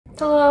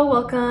Hello,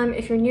 welcome.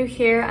 If you're new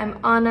here, I'm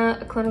Anna,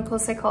 a clinical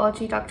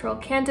psychology doctoral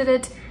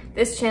candidate.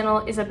 This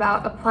channel is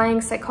about applying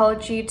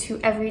psychology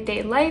to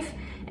everyday life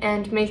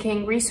and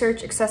making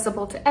research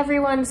accessible to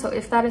everyone. So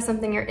if that is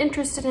something you're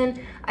interested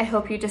in, I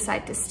hope you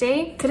decide to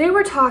stay. Today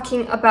we're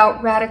talking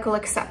about radical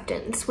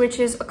acceptance, which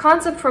is a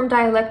concept from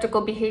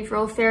dialectical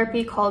behavioral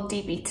therapy called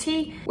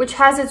DBT, which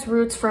has its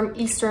roots from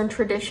Eastern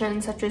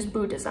traditions such as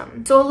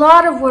Buddhism. So a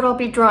lot of what I'll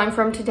be drawing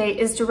from today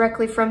is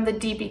directly from the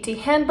DBT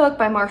Handbook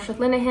by Marsha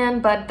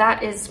Linehan, but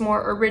that is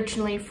more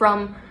originally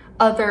from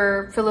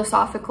other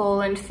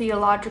philosophical and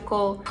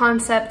theological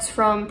concepts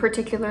from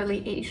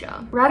particularly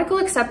Asia. Radical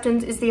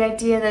acceptance is the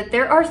idea that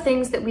there are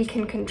things that we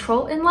can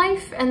control in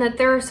life and that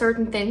there are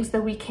certain things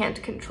that we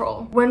can't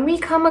control. When we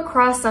come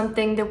across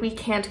something that we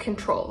can't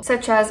control,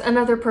 such as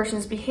another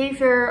person's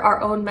behavior,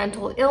 our own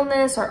mental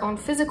illness, our own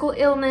physical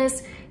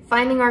illness,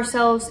 finding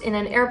ourselves in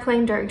an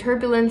airplane during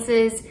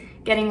turbulences,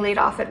 getting laid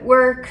off at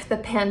work, the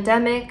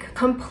pandemic,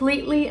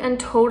 completely and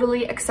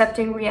totally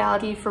accepting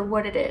reality for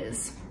what it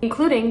is,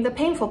 including the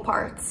painful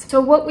parts.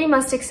 So what we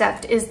must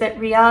accept is that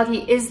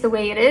reality is the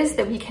way it is,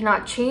 that we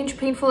cannot change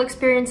painful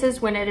experiences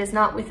when it is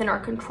not within our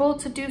control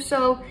to do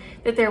so,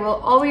 that there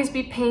will always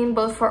be pain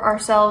both for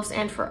ourselves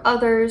and for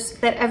others,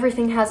 that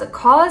everything has a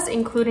cause,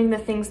 including the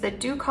things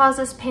that do cause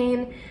us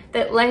pain,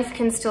 that life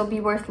can still be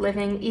worth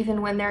living even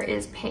when there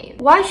is pain.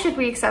 Why should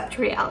we accept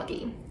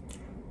reality?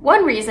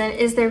 One reason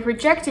is that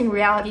rejecting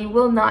reality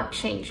will not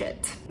change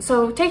it.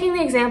 So taking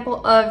the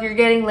example of you're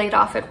getting laid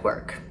off at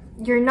work,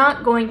 you're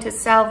not going to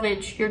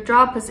salvage your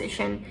job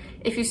position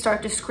if you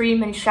start to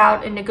scream and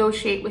shout and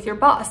negotiate with your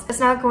boss.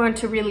 It's not going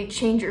to really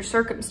change your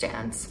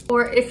circumstance.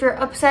 Or if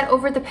you're upset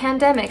over the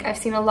pandemic, I've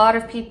seen a lot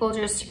of people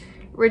just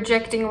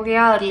rejecting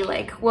reality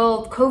like,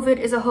 well, COVID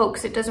is a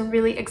hoax, it doesn't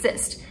really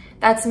exist.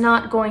 That's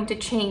not going to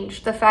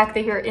change the fact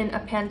that you're in a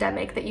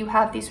pandemic, that you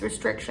have these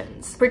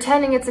restrictions.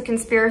 Pretending it's a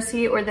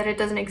conspiracy or that it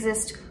doesn't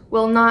exist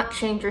will not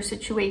change your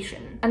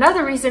situation.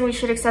 Another reason we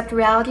should accept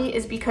reality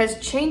is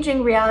because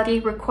changing reality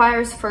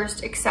requires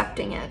first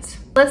accepting it.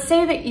 Let's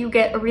say that you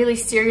get a really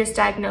serious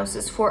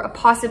diagnosis for a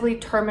possibly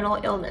terminal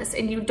illness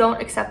and you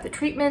don't accept the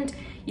treatment.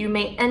 You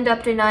may end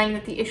up denying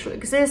that the issue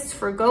exists,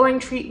 forgoing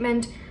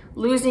treatment,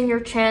 losing your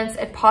chance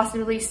at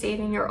possibly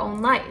saving your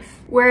own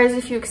life. Whereas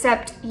if you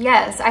accept,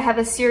 yes, I have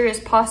a serious,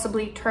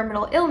 possibly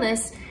terminal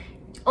illness,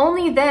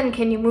 only then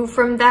can you move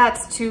from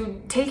that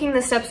to taking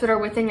the steps that are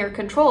within your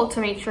control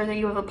to make sure that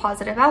you have a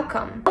positive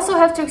outcome. You also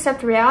have to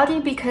accept reality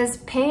because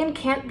pain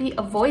can't be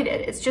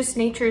avoided. It's just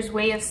nature's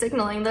way of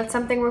signaling that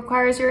something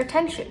requires your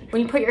attention.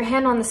 When you put your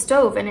hand on the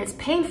stove and it's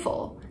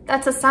painful,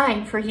 that's a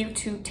sign for you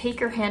to take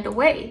your hand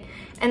away.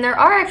 And there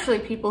are actually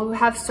people who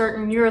have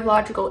certain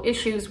neurological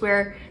issues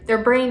where their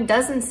brain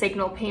doesn't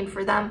signal pain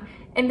for them,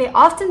 and they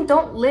often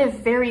don't live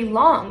very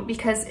long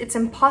because it's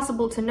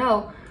impossible to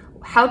know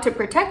how to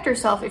protect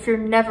yourself if you're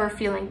never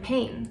feeling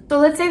pain. So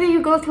let's say that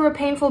you go through a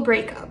painful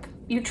breakup.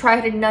 You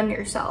try to numb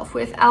yourself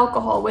with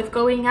alcohol, with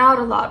going out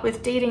a lot,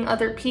 with dating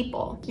other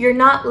people. You're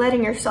not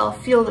letting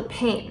yourself feel the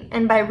pain,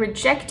 and by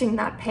rejecting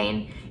that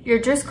pain, you're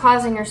just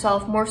causing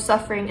yourself more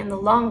suffering in the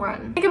long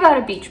run. Think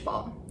about a beach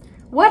ball.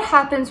 What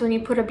happens when you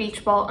put a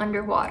beach ball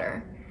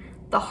underwater?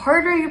 The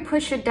harder you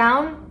push it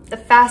down, the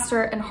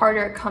faster and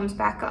harder it comes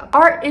back up.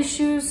 Our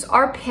issues,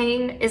 our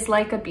pain is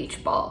like a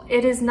beach ball.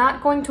 It is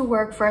not going to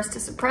work for us to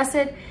suppress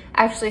it.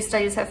 Actually,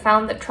 studies have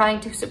found that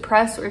trying to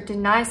suppress or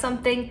deny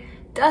something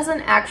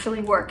doesn't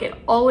actually work. It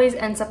always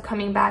ends up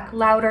coming back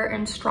louder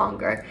and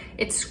stronger.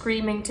 It's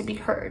screaming to be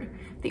heard.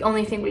 The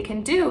only thing we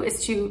can do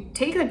is to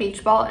take the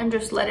beach ball and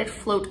just let it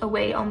float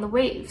away on the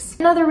waves.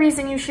 Another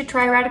reason you should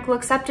try radical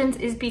acceptance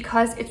is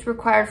because it's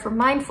required for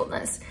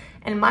mindfulness.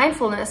 And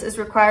mindfulness is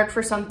required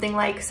for something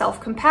like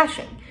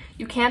self-compassion.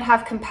 You can't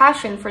have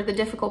compassion for the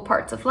difficult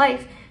parts of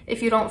life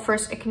if you don't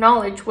first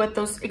acknowledge what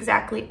those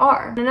exactly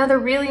are. And another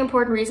really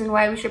important reason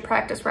why we should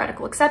practice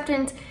radical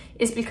acceptance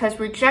is because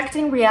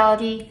rejecting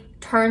reality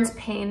turns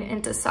pain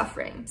into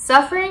suffering.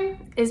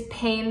 Suffering is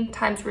pain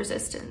times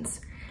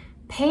resistance.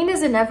 Pain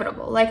is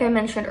inevitable. Like I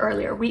mentioned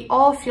earlier, we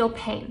all feel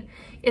pain.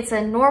 It's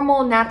a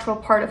normal, natural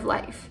part of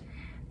life.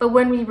 But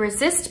when we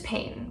resist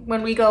pain,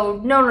 when we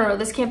go, no,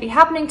 this can't be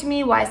happening to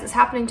me, why is this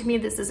happening to me,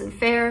 this isn't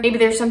fair, maybe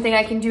there's something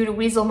I can do to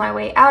weasel my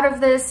way out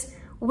of this,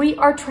 we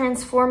are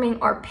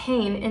transforming our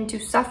pain into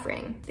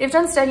suffering. They've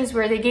done studies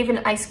where they gave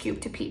an ice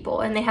cube to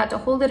people and they had to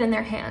hold it in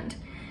their hand.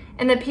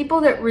 And the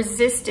people that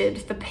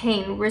resisted the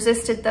pain,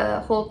 resisted the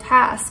whole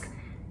task,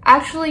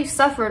 actually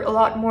suffered a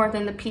lot more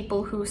than the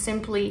people who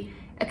simply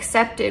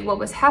accepted what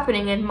was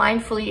happening and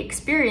mindfully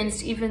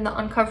experienced even the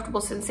uncomfortable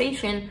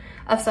sensation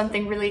of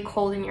something really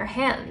cold in your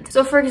hand.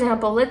 So for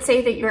example, let's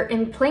say that you're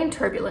in plane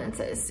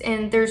turbulences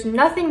and there's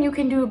nothing you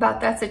can do about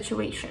that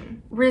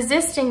situation.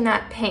 Resisting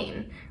that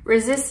pain,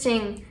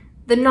 resisting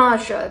the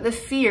nausea, the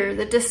fear,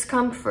 the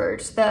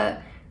discomfort,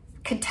 the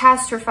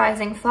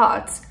catastrophizing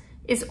thoughts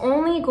is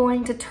only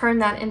going to turn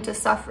that into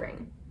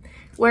suffering.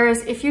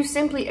 Whereas if you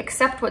simply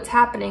accept what's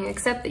happening,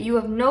 accept that you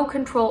have no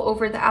control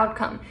over the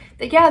outcome,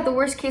 that yeah, the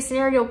worst case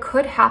scenario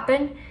could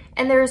happen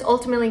and there is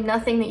ultimately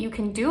nothing that you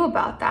can do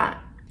about that,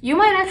 you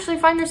might actually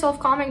find yourself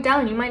calming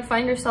down. You might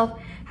find yourself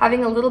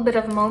having a little bit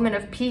of a moment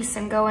of peace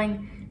and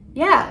going,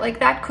 yeah, like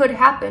that could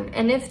happen.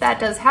 And if that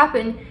does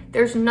happen,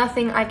 there's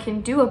nothing I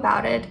can do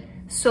about it.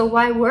 So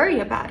why worry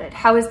about it?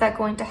 How is that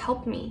going to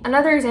help me?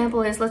 Another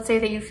example is, let's say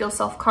that you feel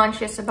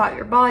self-conscious about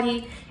your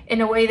body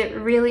in a way that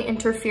really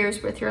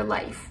interferes with your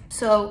life.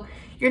 So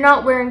you're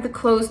not wearing the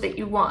clothes that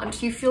you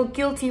want. You feel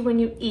guilty when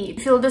you eat.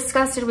 You feel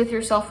disgusted with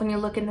yourself when you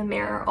look in the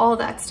mirror, all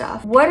that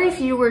stuff. What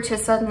if you were to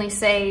suddenly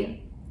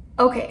say,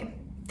 okay,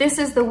 this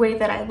is the way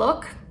that I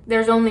look.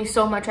 There's only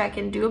so much I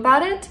can do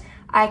about it.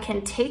 I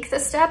can take the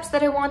steps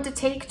that I want to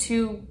take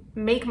to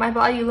make my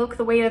body look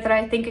the way that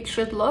I think it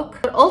should look.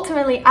 But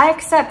ultimately, I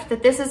accept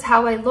that this is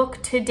how I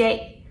look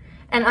today.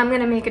 And I'm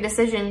gonna make a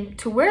decision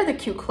to wear the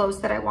cute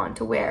clothes that I want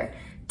to wear,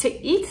 to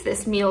eat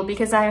this meal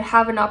because I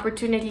have an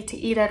opportunity to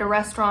eat at a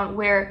restaurant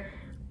where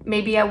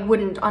maybe I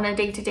wouldn't on a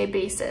day-to-day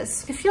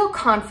basis. I feel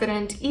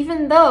confident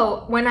even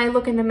though when I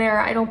look in the mirror,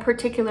 I don't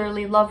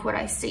particularly love what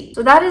I see.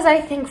 So that is, I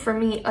think, for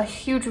me, a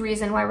huge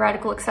reason why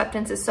radical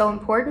acceptance is so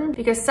important,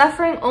 because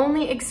suffering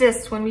only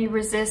exists when we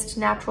resist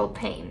natural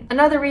pain.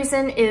 Another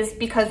reason is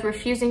because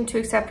refusing to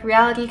accept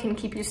reality can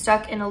keep you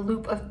stuck in a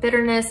loop of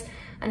bitterness,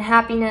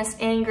 unhappiness,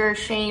 anger,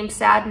 shame,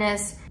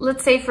 sadness.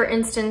 Let's say, for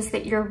instance,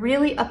 that you're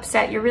really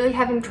upset, you're really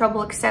having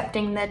trouble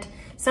accepting that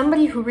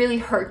somebody who really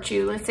hurt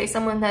you, let's say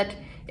someone that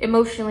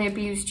emotionally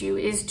abused you,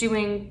 is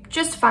doing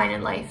just fine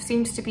in life,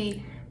 seems to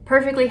be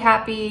perfectly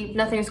happy,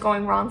 nothing's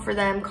going wrong for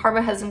them,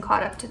 karma hasn't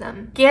caught up to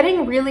them.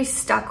 Getting really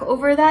stuck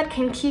over that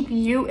can keep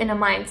you in a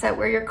mindset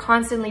where you're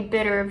constantly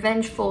bitter,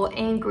 vengeful,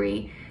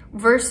 angry,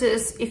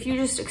 versus if you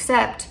just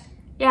accept,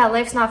 yeah,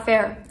 life's not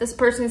fair, this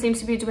person seems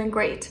to be doing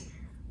great,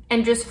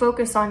 and just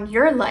focus on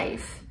your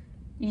life,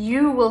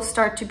 you will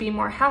start to be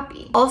more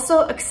happy.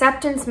 Also,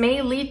 acceptance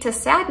may lead to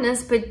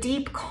sadness, but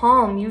deep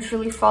calm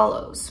usually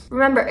follows.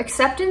 Remember,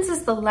 acceptance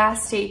is the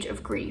last stage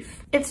of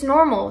grief. It's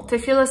normal to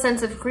feel a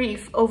sense of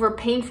grief over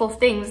painful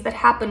things that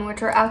happen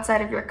which are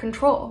outside of your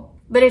control.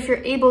 But if you're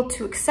able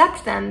to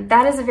accept them,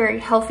 that is a very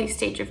healthy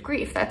stage of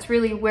grief. That's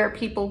really where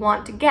people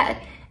want to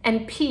get,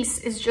 and peace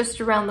is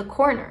just around the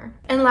corner.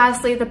 And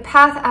lastly, the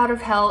path out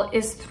of hell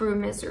is through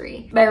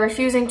misery. By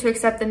refusing to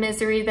accept the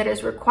misery that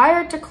is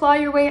required to claw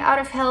your way out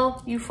of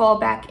hell, you fall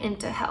back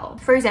into hell.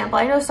 For example,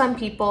 I know some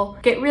people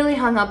get really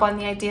hung up on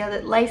the idea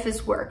that life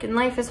is work and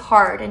life is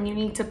hard and you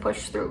need to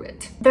push through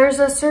it. There's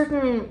a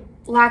certain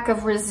lack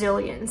of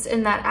resilience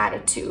in that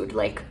attitude.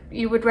 Like,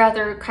 you would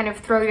rather kind of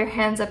throw your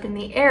hands up in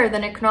the air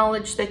than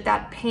acknowledge that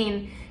that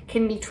pain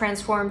can be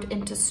transformed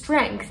into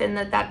strength, and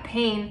that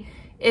pain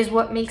is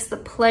what makes the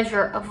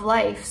pleasure of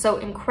life so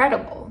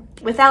incredible.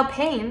 Without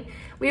pain,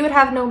 we would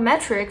have no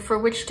metric for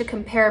which to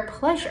compare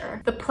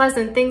pleasure. The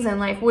pleasant things in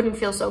life wouldn't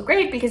feel so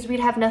great because we'd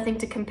have nothing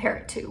to compare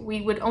it to. We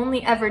would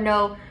only ever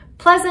know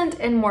pleasant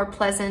and more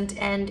pleasant,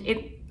 and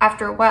it,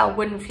 after a while,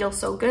 wouldn't feel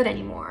so good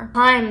anymore.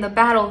 Time, the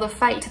battle, the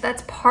fight,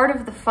 that's part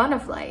of the fun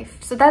of life.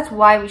 So that's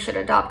why we should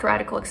adopt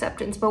radical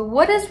acceptance. But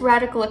what is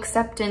radical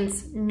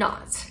acceptance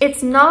not?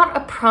 It's not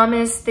a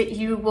promise that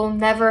you will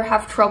never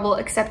have trouble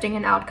accepting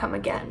an outcome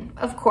again.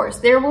 Of course,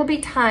 there will be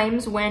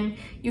times when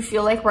you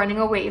feel like running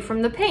away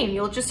from the pain.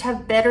 You'll just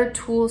have better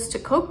tools to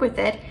cope with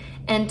it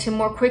and to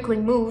more quickly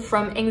move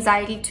from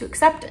anxiety to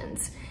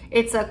acceptance.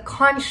 It's a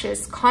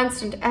conscious,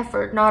 constant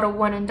effort, not a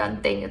one and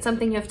done thing. It's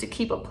something you have to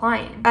keep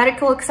applying.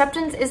 Radical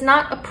acceptance is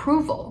not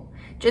approval.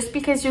 Just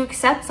because you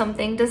accept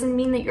something doesn't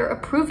mean that you're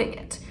approving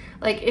it.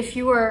 Like, if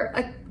you are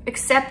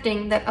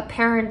accepting that a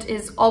parent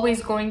is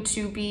always going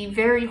to be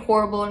very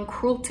horrible and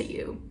cruel to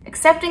you,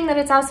 accepting that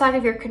it's outside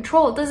of your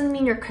control doesn't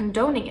mean you're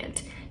condoning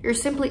it. You're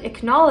simply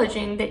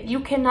acknowledging that you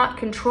cannot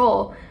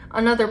control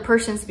another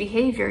person's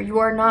behavior. You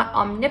are not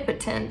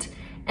omnipotent,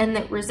 and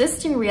that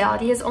resisting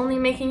reality is only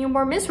making you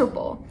more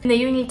miserable, and that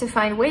you need to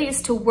find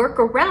ways to work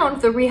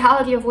around the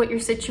reality of what your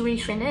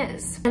situation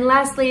is. And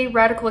lastly,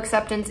 radical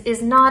acceptance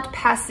is not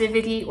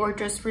passivity or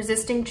just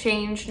resisting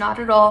change, not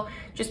at all.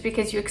 Just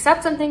because you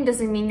accept something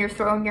doesn't mean you're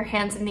throwing your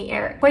hands in the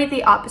air. Quite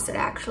the opposite,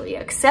 actually.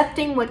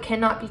 Accepting what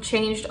cannot be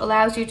changed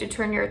allows you to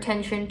turn your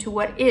attention to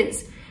what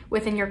is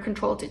within your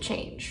control to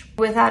change.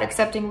 Without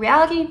accepting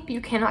reality,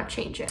 you cannot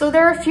change it. So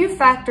there are a few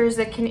factors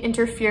that can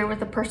interfere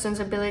with a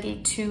person's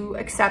ability to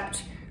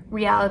accept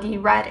reality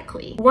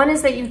radically. One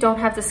is that you don't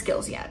have the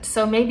skills yet.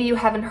 So maybe you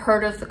haven't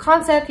heard of the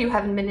concept, you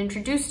haven't been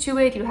introduced to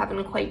it, you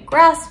haven't quite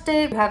grasped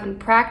it, you haven't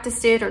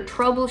practiced it or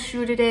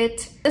troubleshooted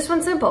it. This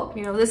one's simple.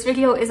 You know, this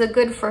video is a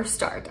good first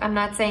start. I'm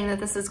not saying that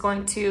this is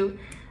going to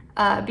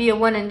be a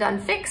one and done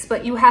fix,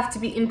 but you have to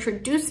be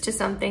introduced to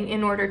something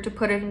in order to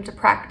put it into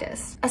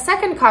practice. A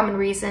second common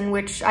reason,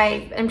 which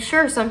I am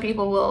sure some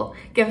people will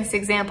give us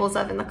examples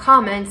of in the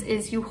comments,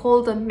 is you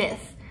hold a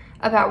myth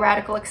about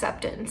radical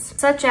acceptance,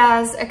 such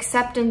as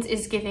acceptance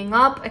is giving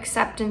up,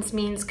 acceptance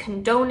means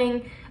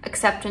condoning,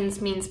 acceptance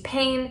means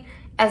pain.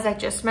 As I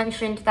just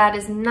mentioned, that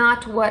is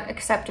not what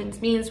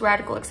acceptance means.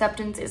 Radical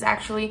acceptance is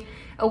actually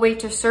a way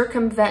to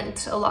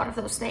circumvent a lot of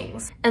those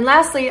things. And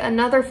lastly,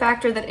 another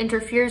factor that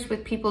interferes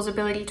with people's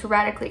ability to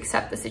radically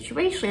accept the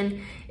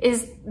situation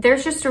is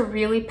there's just a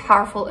really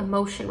powerful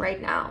emotion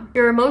right now.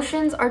 Your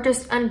emotions are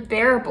just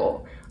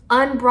unbearable.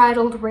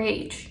 Unbridled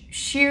rage,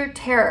 sheer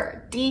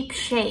terror, deep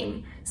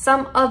shame,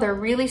 some other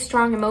really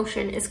strong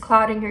emotion is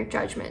clouding your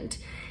judgment.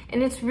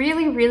 And it's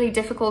really, really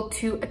difficult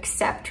to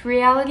accept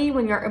reality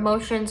when your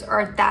emotions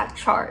are that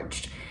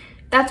charged.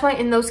 That's why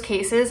in those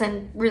cases,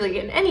 and really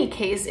in any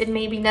case, it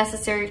may be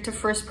necessary to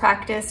first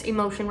practice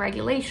emotion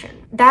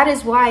regulation. That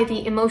is why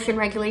the emotion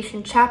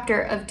regulation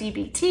chapter of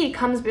DBT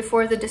comes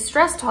before the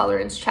distress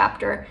tolerance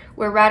chapter,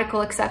 where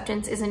radical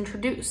acceptance is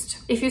introduced.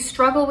 If you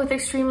struggle with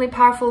extremely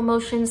powerful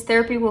emotions,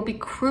 therapy will be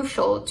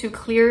crucial to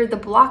clear the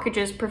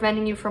blockages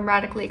preventing you from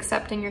radically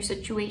accepting your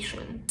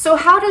situation. So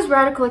how does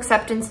radical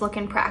acceptance look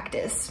in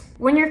practice?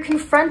 When you're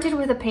confronted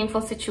with a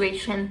painful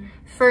situation,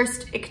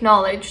 first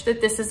acknowledge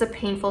that this is a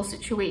painful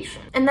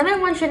situation. And then I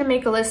want you to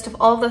make a list of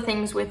all the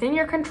things within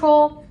your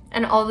control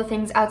and all the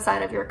things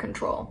outside of your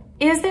control.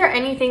 Is there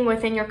anything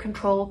within your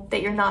control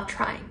that you're not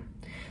trying?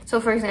 So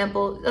for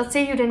example, let's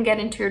say you didn't get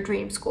into your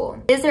dream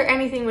school. Is there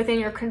anything within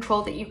your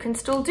control that you can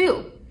still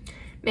do?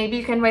 Maybe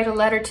you can write a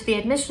letter to the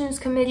admissions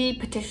committee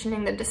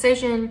petitioning the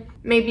decision.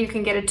 Maybe you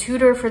can get a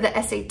tutor for the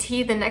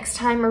SAT the next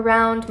time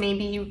around.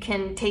 Maybe you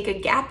can take a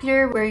gap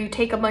year where you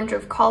take a bunch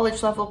of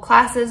college level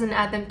classes and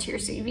add them to your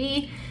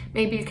CV.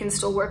 Maybe you can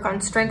still work on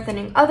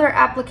strengthening other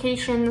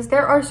applications.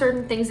 There are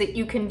certain things that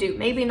you can do,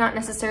 maybe not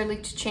necessarily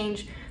to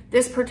change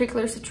this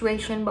particular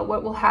situation, but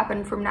what will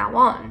happen from now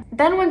on.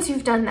 Then once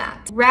you've done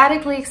that,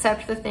 radically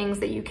accept the things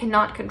that you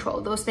cannot control,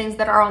 those things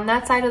that are on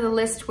that side of the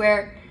list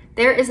where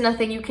there is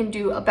nothing you can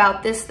do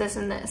about this, this,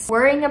 and this.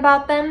 Worrying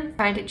about them,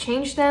 trying to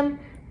change them,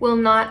 will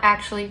not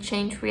actually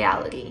change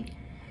reality.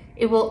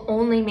 It will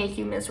only make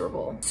you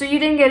miserable. So you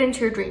didn't get into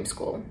your dream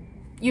school.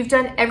 You've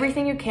done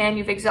everything you can.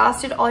 You've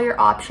exhausted all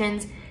your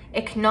options.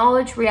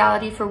 Acknowledge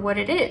reality for what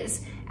it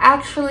is.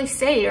 Actually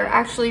say or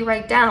actually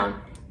write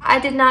down, I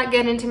did not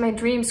get into my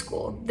dream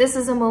school. This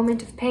is a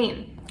moment of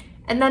pain.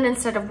 And then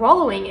instead of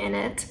wallowing in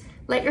it,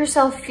 let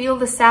yourself feel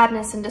the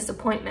sadness and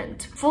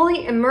disappointment.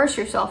 Fully immerse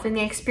yourself in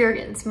the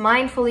experience.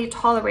 Mindfully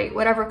tolerate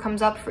whatever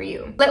comes up for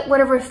you. Let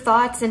whatever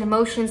thoughts and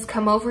emotions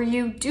come over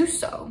you, do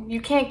so.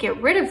 You can't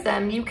get rid of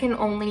them, you can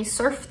only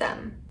surf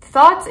them.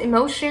 Thoughts,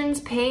 emotions,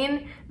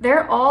 pain,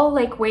 they're all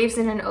like waves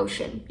in an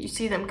ocean. You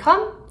see them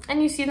come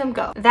and you see them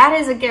go. That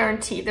is a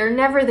guarantee. They're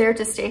never there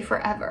to stay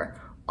forever.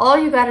 All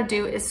you gotta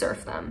do is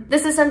surf them.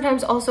 This is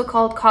sometimes also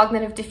called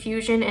cognitive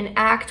diffusion and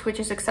ACT, which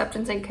is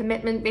acceptance and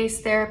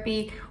commitment-based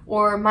therapy,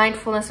 or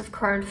mindfulness of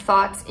current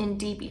thoughts in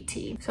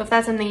DBT. So if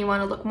that's something you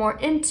wanna look more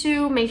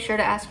into, make sure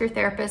to ask your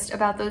therapist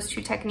about those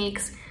two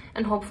techniques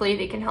and hopefully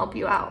they can help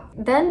you out.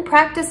 Then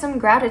practice some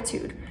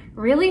gratitude.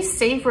 Really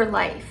savor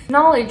life.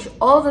 Acknowledge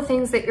all the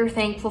things that you're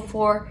thankful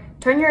for.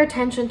 Turn your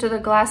attention to the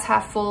glass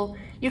half full.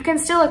 You can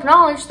still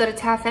acknowledge that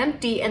it's half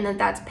empty and that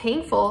that's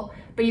painful,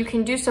 but you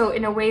can do so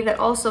in a way that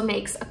also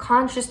makes a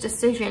conscious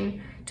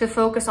decision to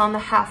focus on the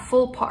half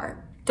full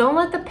part. Don't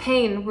let the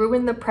pain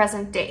ruin the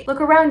present day.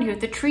 Look around you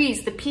at the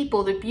trees, the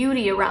people, the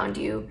beauty around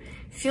you.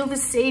 Feel the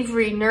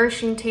savory,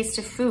 nourishing taste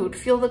of food.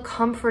 Feel the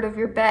comfort of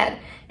your bed.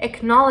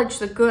 Acknowledge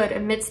the good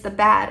amidst the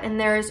bad, and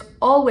there is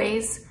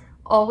always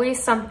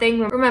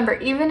something. Remember,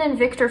 even in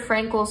Viktor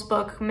Frankl's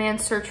book,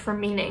 Man's Search for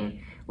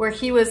Meaning, where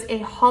he was a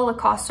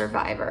Holocaust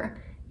survivor,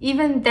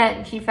 even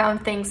then, he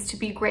found things to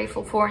be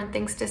grateful for and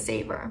things to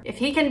savor. If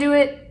he can do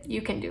it,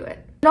 you can do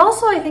it. And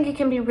also, I think it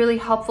can be really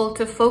helpful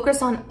to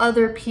focus on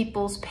other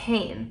people's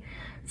pain.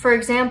 For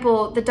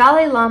example, the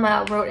Dalai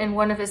Lama wrote in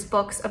one of his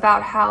books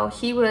about how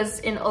he was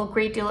in a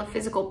great deal of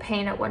physical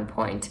pain at one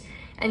point,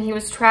 and he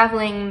was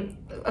traveling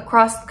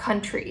across the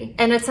country.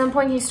 And at some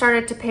point he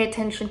started to pay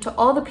attention to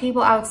all the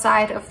people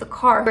outside of the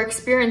car who were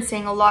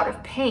experiencing a lot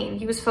of pain.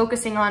 He was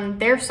focusing on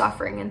their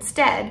suffering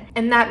instead,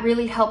 and that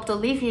really helped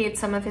alleviate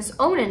some of his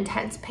own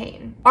intense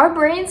pain. Our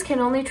brains can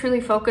only truly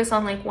focus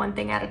on like one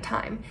thing at a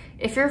time.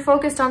 If you're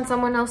focused on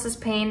someone else's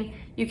pain,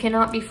 you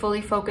cannot be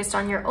fully focused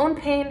on your own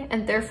pain,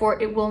 and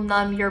therefore it will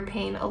numb your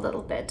pain a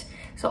little bit.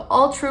 So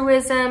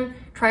altruism,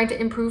 trying to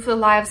improve the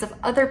lives of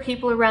other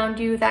people around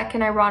you, that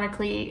can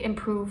ironically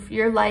improve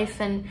your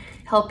life and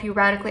help you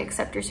radically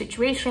accept your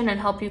situation and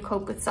help you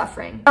cope with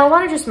suffering. Now, I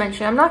want to just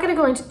mention, I'm not going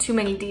to go into too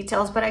many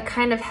details, but I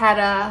kind of had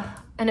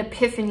an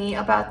epiphany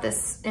about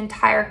this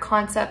entire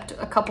concept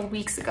a couple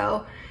weeks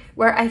ago,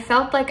 where I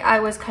felt like I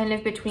was kind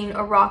of between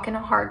a rock and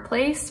a hard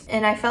place,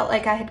 and I felt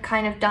like I had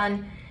kind of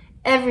done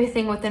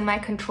everything within my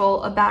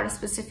control about a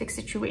specific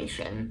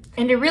situation.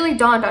 And it really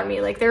dawned on me,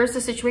 like there was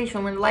a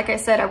situation when, like I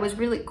said, I was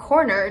really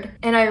cornered,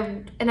 and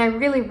I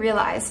really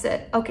realized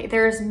that, okay,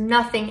 there is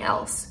nothing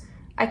else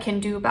I can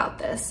do about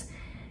this.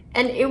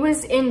 And it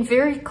was in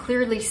very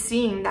clearly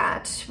seeing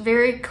that,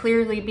 very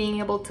clearly being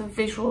able to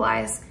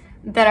visualize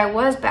that I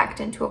was backed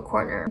into a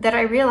corner, that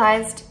I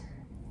realized,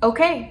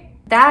 okay,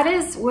 that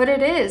is what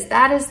it is.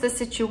 That is the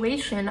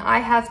situation. I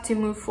have to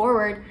move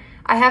forward.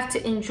 I have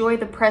to enjoy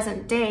the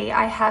present day.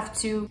 I have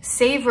to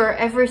savor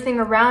everything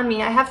around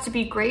me. I have to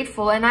be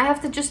grateful, and I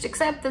have to just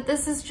accept that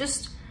this is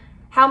just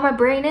how my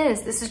brain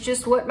is. This is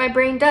just what my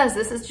brain does.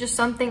 This is just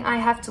something I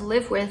have to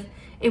live with.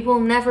 It will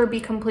never be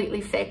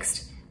completely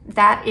fixed.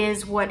 That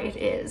is what it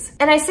is.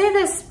 And I say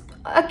this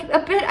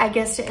a bit, I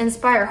guess, to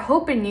inspire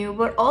hope in you,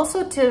 but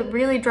also to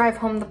really drive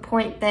home the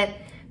point that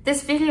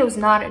this video is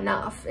not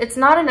enough. It's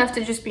not enough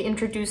to just be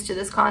introduced to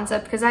this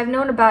concept, because I've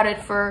known about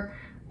it for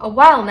a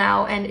while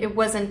now, and it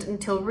wasn't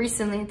until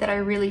recently that it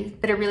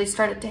really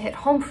started to hit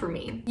home for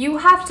me. You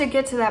have to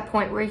get to that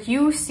point where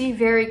you see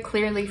very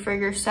clearly for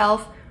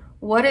yourself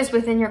what is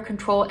within your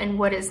control and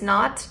what is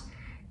not.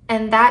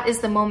 And that is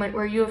the moment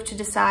where you have to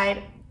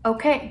decide,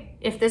 okay,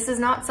 if this is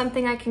not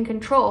something I can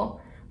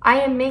control,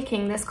 I am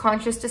making this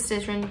conscious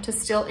decision to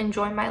still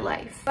enjoy my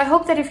life. I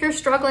hope that if you're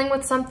struggling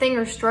with something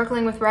or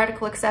struggling with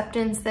radical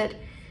acceptance, that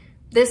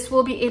this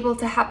will be able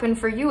to happen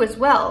for you as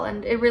well.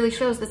 And it really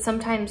shows that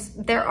sometimes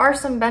there are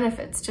some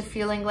benefits to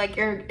feeling like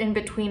you're in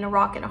between a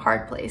rock and a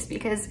hard place,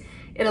 because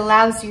it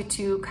allows you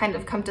to kind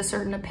of come to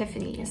certain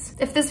epiphanies.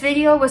 If this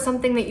video was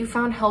something that you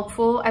found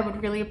helpful, I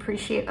would really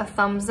appreciate a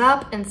thumbs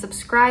up, and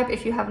subscribe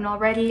if you haven't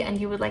already and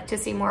you would like to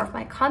see more of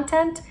my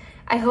content.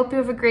 I hope you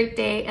have a great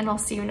day, and I'll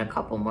see you in a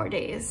couple more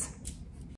days.